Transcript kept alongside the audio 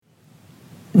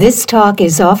This talk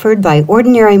is offered by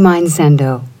Ordinary Mind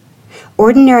Zendo.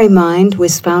 Ordinary Mind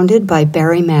was founded by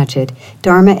Barry Magid,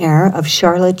 Dharma heir of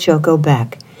Charlotte Joko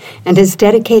Beck, and is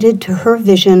dedicated to her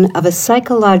vision of a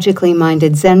psychologically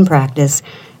minded Zen practice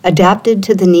adapted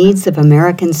to the needs of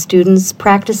American students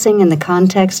practicing in the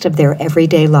context of their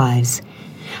everyday lives.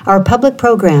 Our public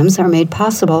programs are made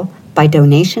possible by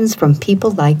donations from people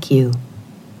like you.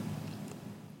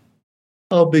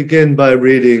 I'll begin by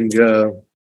reading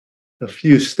a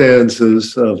few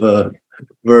stanzas of a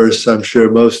verse I'm sure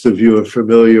most of you are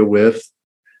familiar with,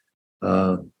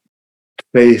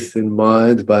 Faith in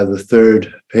Mind by the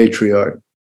third patriarch.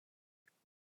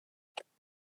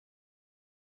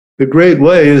 The great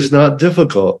way is not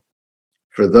difficult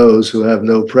for those who have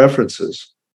no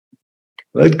preferences.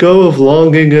 Let go of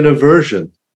longing and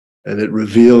aversion, and it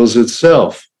reveals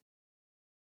itself.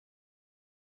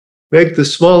 Make the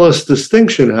smallest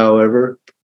distinction, however,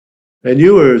 and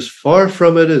you are as far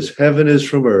from it as heaven is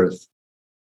from earth.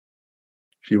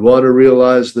 If you want to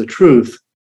realize the truth,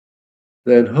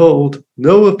 then hold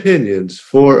no opinions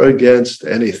for or against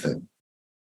anything.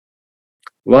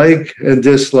 Like and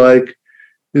dislike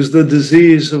is the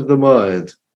disease of the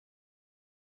mind.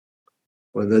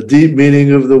 When the deep meaning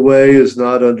of the way is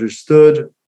not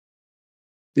understood,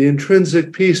 the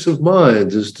intrinsic peace of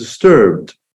mind is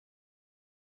disturbed.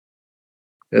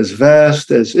 As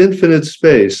vast as infinite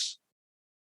space,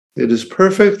 it is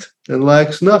perfect and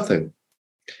lacks nothing.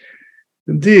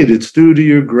 Indeed, it's due to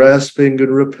your grasping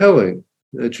and repelling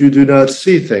that you do not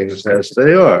see things as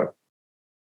they are.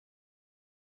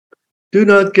 Do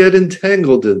not get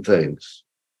entangled in things.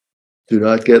 Do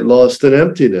not get lost in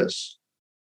emptiness.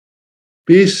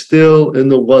 Be still in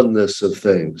the oneness of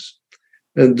things,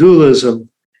 and dualism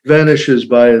vanishes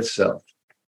by itself.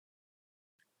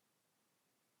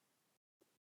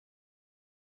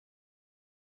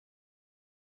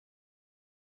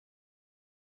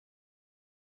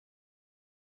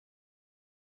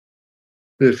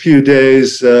 In a few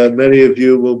days, many of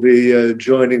you will be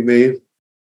joining me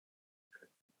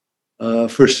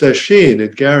for Sesshin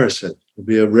at Garrison. It'll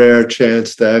be a rare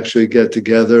chance to actually get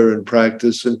together and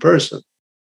practice in person.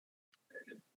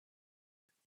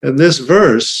 And this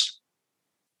verse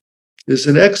is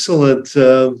an excellent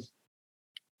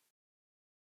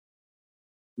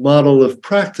model of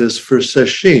practice for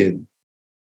Sesshin.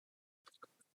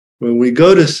 When we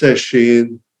go to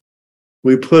Sesshin,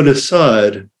 we put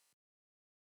aside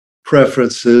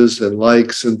preferences and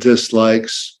likes and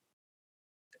dislikes.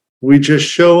 We just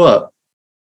show up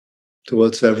to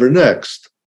what's ever next.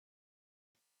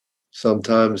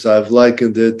 Sometimes I've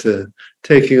likened it to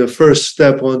taking a first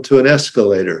step onto an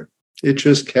escalator. It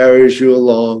just carries you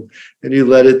along and you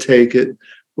let it take it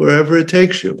wherever it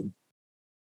takes you.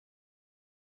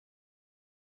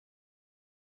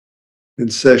 In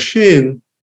Sesshin,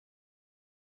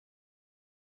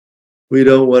 we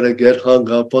don't want to get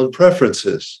hung up on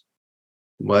preferences.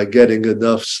 Am I getting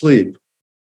enough sleep?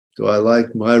 Do I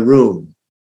like my room?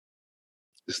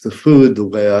 Is the food the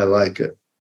way I like it?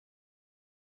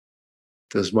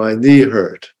 Does my knee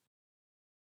hurt?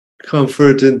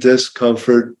 Comfort and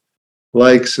discomfort,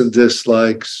 likes and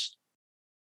dislikes.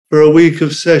 For a week of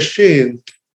Sesshin,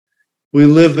 we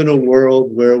live in a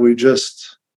world where we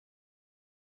just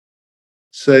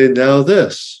say, now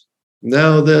this,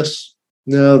 now this,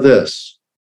 now this.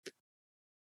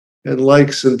 And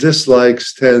likes and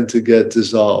dislikes tend to get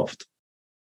dissolved.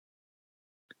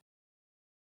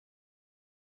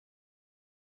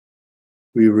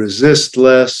 We resist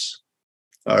less.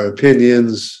 Our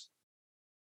opinions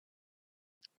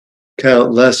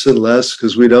count less and less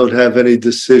because we don't have any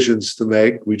decisions to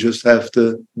make. We just have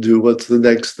to do what's the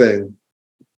next thing.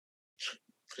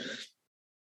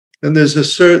 And there's a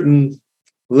certain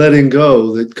letting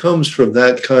go that comes from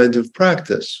that kind of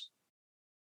practice.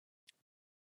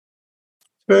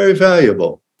 Very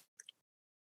valuable.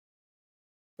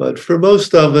 But for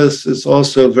most of us, it's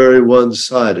also very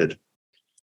one-sided.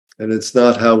 And it's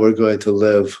not how we're going to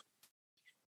live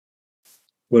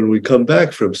when we come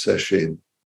back from Sesshin.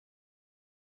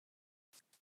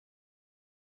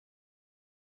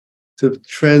 To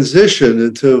transition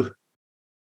into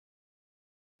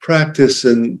practice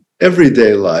in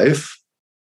everyday life,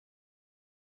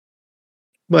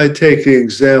 might take an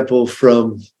example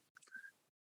from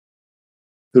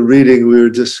the reading we were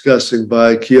discussing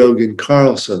by Kjogin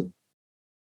Carlson,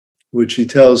 which he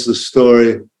tells the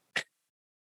story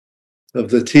of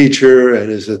the teacher and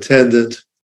his attendant.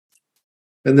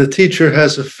 And the teacher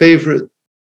has a favorite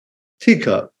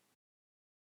teacup.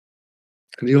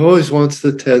 And he always wants the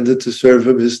attendant to serve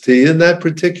him his tea in that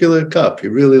particular cup. He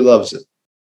really loves it.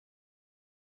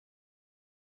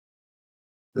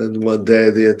 And one day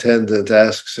the attendant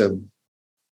asks him,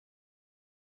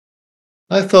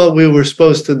 I thought we were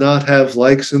supposed to not have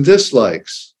likes and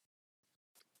dislikes.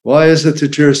 Why is it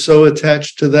that you're so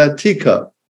attached to that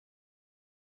teacup?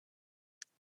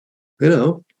 You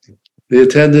know, the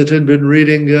attendant had been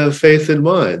reading Faith in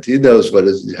Mind. He knows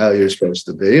how you're supposed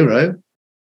to be, right?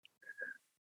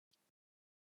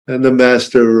 And the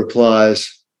master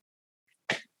replies,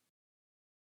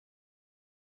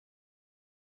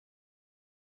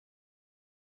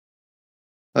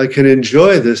 I can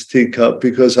enjoy this teacup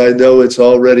because I know it's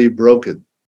already broken.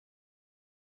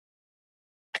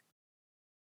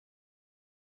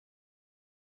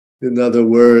 In other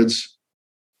words,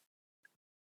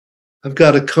 I've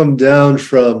got to come down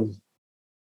from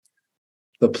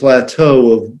the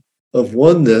plateau of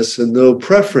oneness and no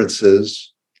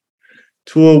preferences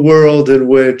to a world in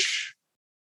which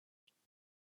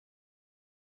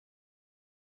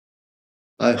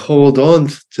I hold on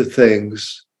to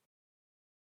things,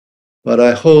 but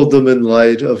I hold them in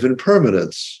light of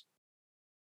impermanence.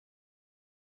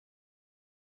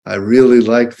 I really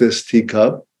like this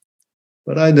teacup,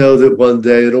 but I know that one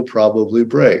day it'll probably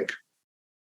break.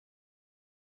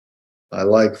 I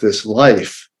like this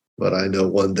life, but I know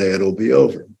one day it'll be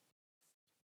over.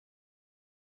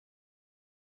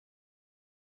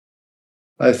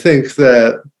 I think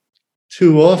that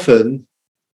too often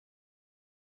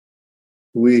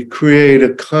we create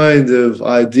a kind of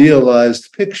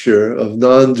idealized picture of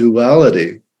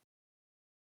non-duality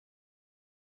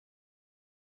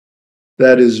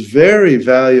that is very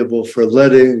valuable for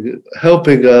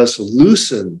helping us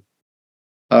loosen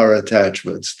our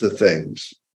attachments to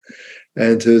things.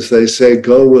 And to, as they say,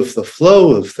 go with the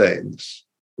flow of things.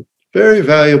 Very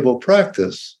valuable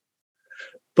practice.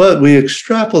 But we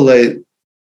extrapolate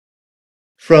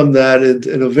from that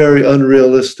in a very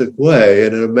unrealistic way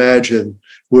and imagine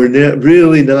we're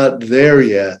really not there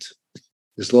yet,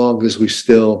 as long as we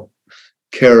still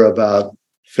care about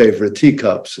favorite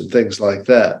teacups and things like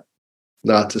that,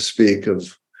 not to speak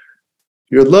of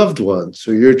your loved ones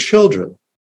or your children.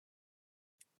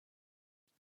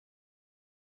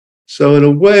 So in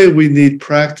a way, we need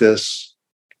practice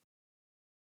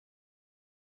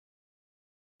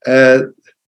at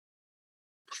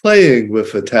playing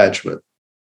with attachment,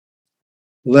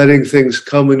 letting things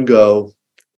come and go,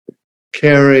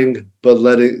 caring, but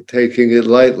taking it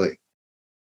lightly.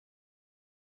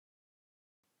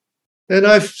 And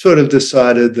I've sort of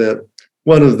decided that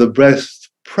one of the best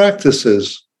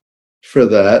practices for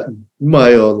that in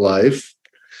my own life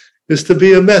is to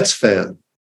be a Mets fan.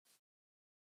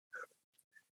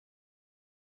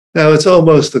 Now, it's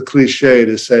almost a cliche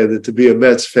to say that to be a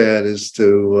Mets fan is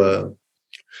to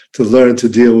learn to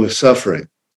deal with suffering.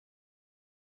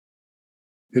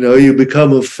 You know, you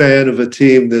become a fan of a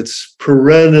team that's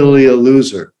perennially a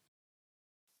loser.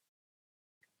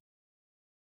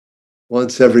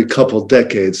 Once every couple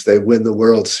decades, they win the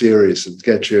World Series and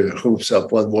get your hopes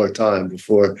up one more time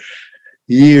before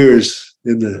years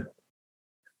in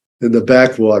the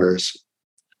backwaters.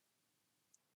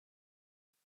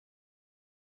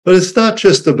 But it's not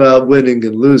just about winning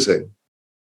and losing.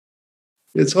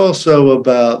 It's also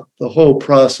about the whole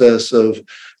process of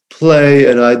play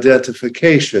and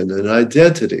identification and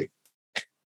identity.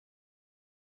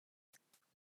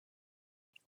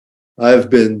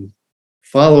 I've been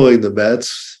following the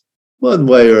Mets one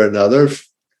way or another,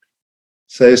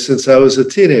 say, since I was a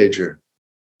teenager.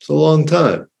 It's a long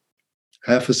time,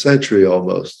 half a century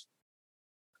almost.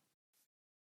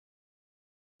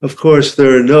 Of course,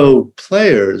 there are no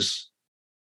players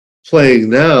playing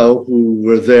now who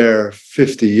were there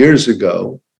 50 years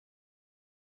ago.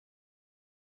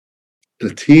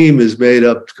 The team is made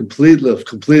up of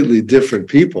completely different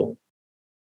people.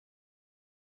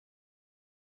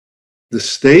 The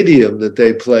stadium that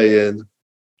they play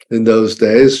in those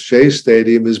days, Shea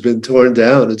Stadium, has been torn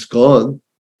down. It's gone.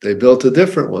 They built a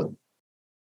different one.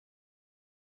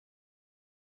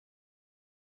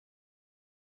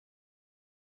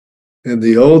 In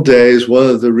the old days, one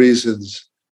of the reasons,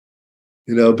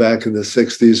 you know, back in the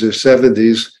 60s or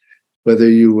 70s, whether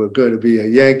you were going to be a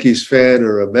Yankees fan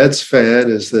or a Mets fan,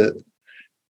 is that,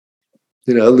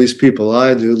 you know, at least people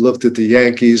I knew looked at the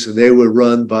Yankees and they were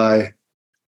run by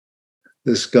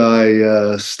this guy,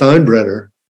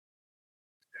 Steinbrenner,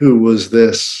 who was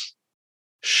this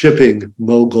shipping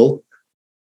mogul,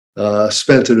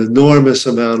 spent an enormous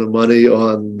amount of money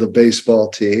on the baseball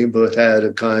team, but had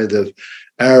a kind of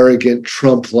arrogant,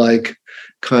 Trump-like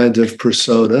kind of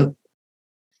persona.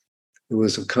 It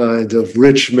was a kind of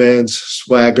rich man's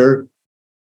swagger.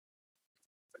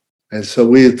 And so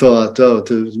we thought, oh,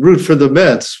 to root for the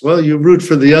Mets, well, you root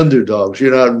for the underdogs.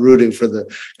 You're not rooting for the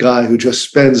guy who just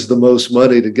spends the most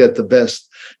money to get the best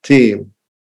team.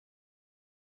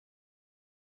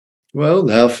 Well,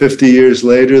 now 50 years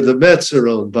later, the Mets are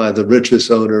owned by the richest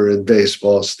owner in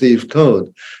baseball, Steve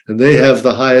Cohen, and they have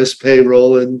the highest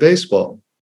payroll in baseball.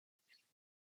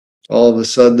 All of a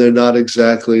sudden, they're not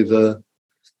exactly the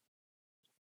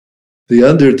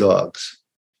underdogs,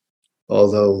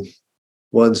 although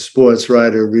one sports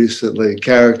writer recently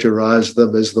characterized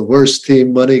them as the worst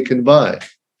team money can buy.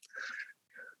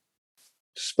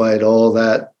 Despite all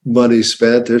that money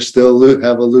spent, they still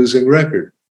have a losing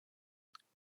record.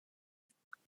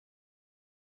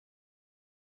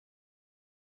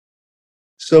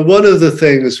 So one of the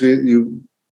things you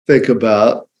think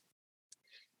about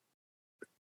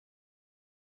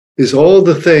is all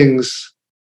the things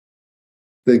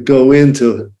that go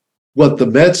into what the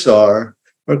Mets are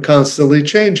constantly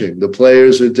changing. The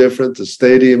players are different, the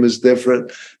stadium is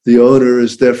different, the owner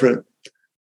is different,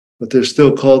 but they're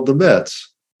still called the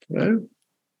Mets, right?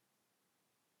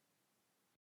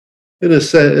 In a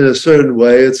certain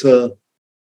way, it's a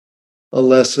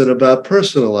lesson about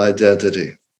personal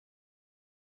identity.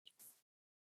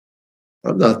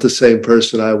 I'm not the same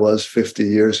person I was 50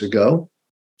 years ago.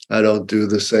 I don't do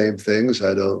the same things.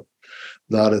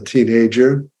 Not a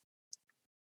teenager,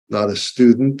 not a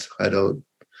student. I don't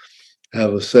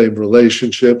have the same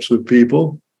relationships with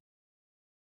people.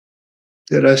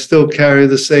 Yet I still carry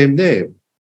the same name.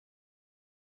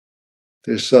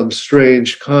 There's some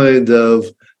strange kind of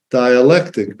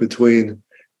dialectic between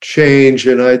change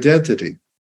and identity.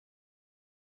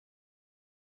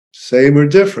 Same or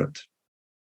different.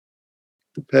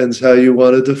 Depends how you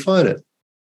want to define it.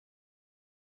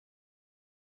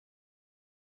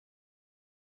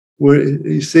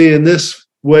 You see, in this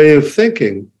way of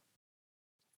thinking,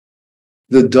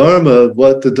 the Dharma,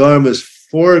 what the Dharma is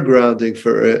foregrounding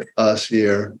for us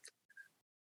here,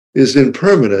 is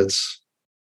impermanence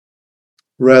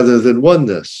rather than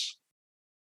oneness.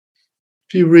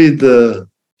 If you read the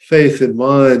Faith in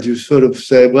Mind, you sort of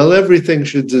say, well, everything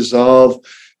should dissolve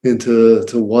into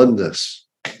oneness.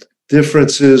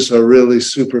 Differences are really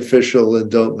superficial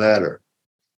and don't matter.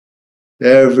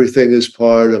 Everything is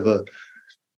part of a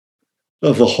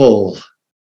whole.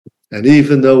 And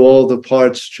even though all the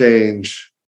parts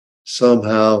change,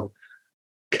 somehow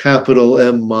capital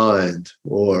M mind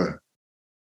or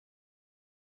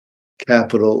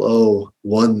capital O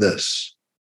oneness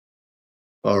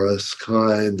are a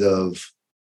kind of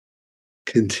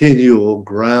continual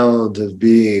ground of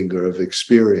being or of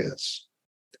experience.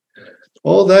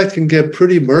 All that can get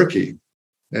pretty murky,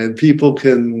 and people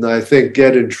can, I think,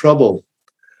 get in trouble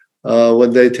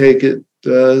when they take it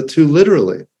too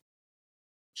literally.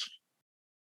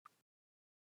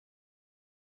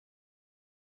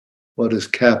 What does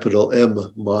capital M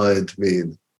mind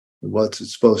mean? And what's it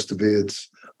supposed to be? It's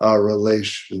our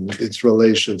relation, its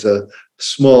relation to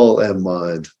small m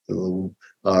mind,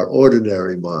 our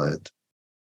ordinary mind.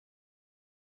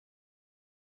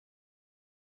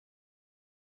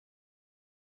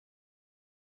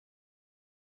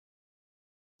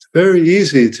 It's very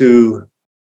easy to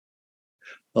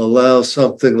allow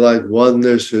something like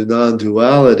oneness or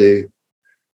non-duality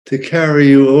to carry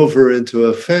you over into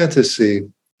a fantasy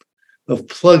of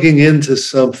plugging into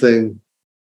something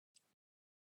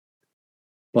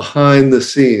behind the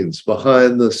scenes,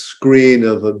 behind the screen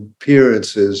of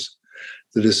appearances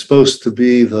that is supposed to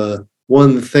be the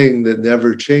one thing that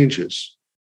never changes.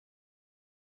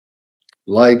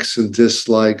 Likes and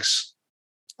dislikes,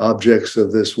 objects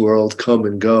of this world come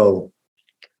and go,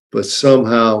 but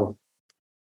somehow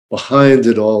behind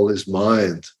it all is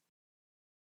mind.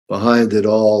 Behind it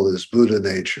all is Buddha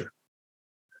nature.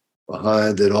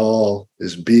 Behind it all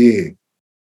is being.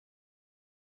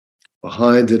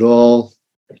 Behind it all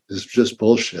is just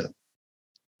bullshit.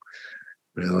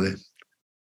 Really.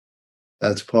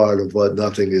 That's part of what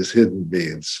nothing is hidden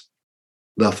means.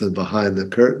 Nothing behind the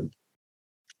curtain.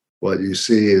 What you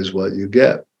see is what you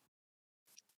get.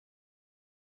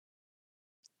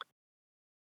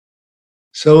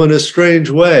 So in a strange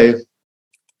way, I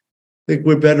think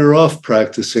we're better off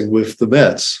practicing with the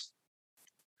Mets.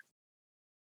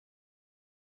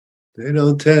 They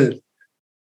don't tend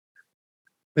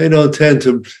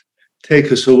to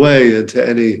take us away into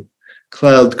any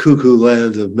cloud cuckoo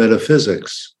land of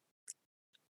metaphysics.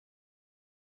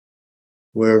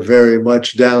 We're very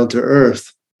much down to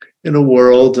earth in a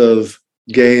world of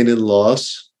gain and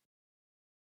loss,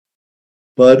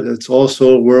 but it's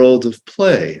also a world of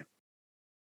play.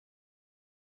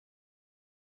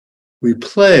 We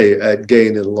play at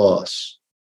gain and loss.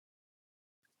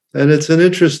 And it's an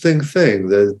interesting thing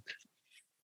that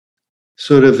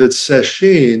sort of at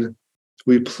sesshin,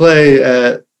 we play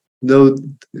at no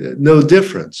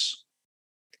difference.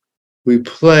 We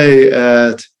play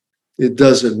at, it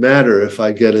doesn't matter if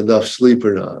I get enough sleep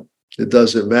or not. It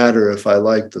doesn't matter if I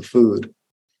like the food. It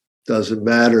doesn't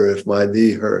matter if my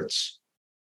knee hurts.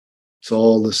 It's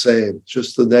all the same.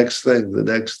 Just the next thing, the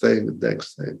next thing, the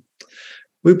next thing.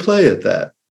 We play at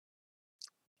that.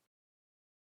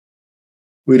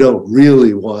 We don't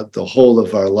really want the whole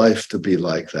of our life to be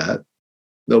like that.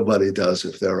 Nobody does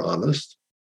if they're honest.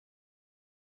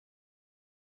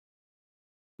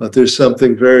 But there's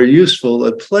something very useful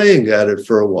at playing at it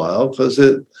for a while because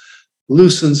it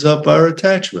loosens up our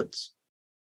attachments.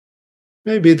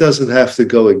 Maybe it doesn't have to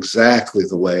go exactly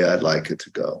the way I'd like it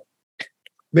to go.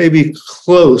 Maybe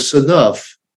close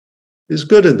enough is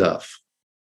good enough.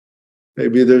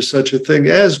 Maybe there's such a thing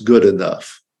as good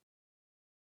enough.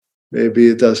 Maybe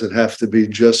it doesn't have to be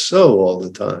just so all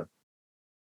the time.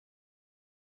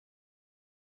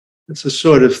 It's a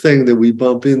sort of thing that we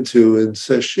bump into in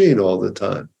sesshin all the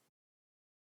time.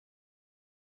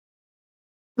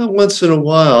 Now, once in a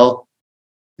while,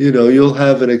 you'll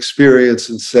have an experience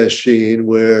in sesshin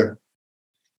where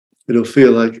it'll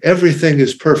feel like everything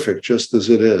is perfect just as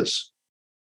it is.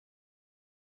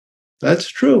 That's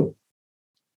true.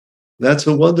 That's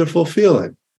a wonderful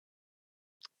feeling.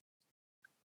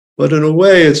 But in a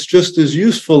way, it's just as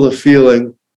useful a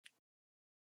feeling to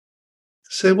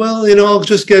say, well, I'll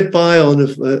just get by on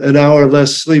an hour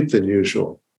less sleep than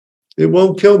usual. It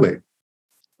won't kill me.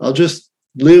 I'll just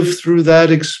live through that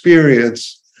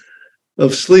experience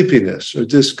of sleepiness or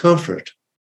discomfort.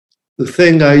 The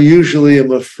thing I usually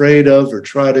am afraid of or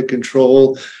try to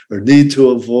control or need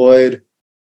to avoid.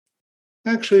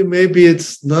 Actually, maybe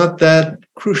it's not that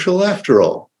crucial after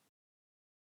all.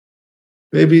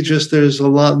 Maybe just there's a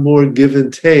lot more give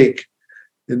and take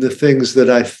in the things that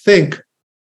I think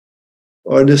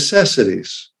are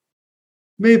necessities.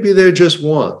 Maybe they're just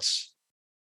wants.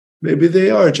 Maybe they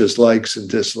are just likes and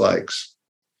dislikes.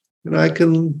 And I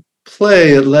can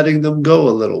play at letting them go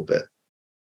a little bit.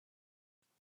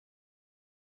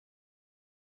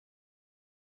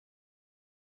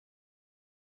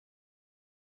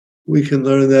 We can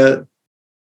learn that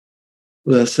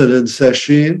lesson in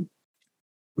sesshin.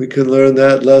 We can learn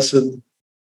that lesson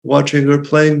watching or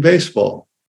playing baseball.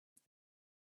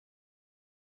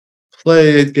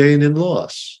 Play at gain and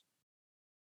loss.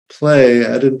 Play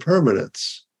at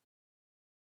impermanence.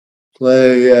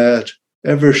 Play at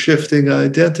ever-shifting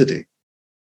identity.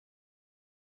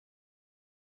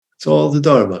 It's all the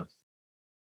Dharma.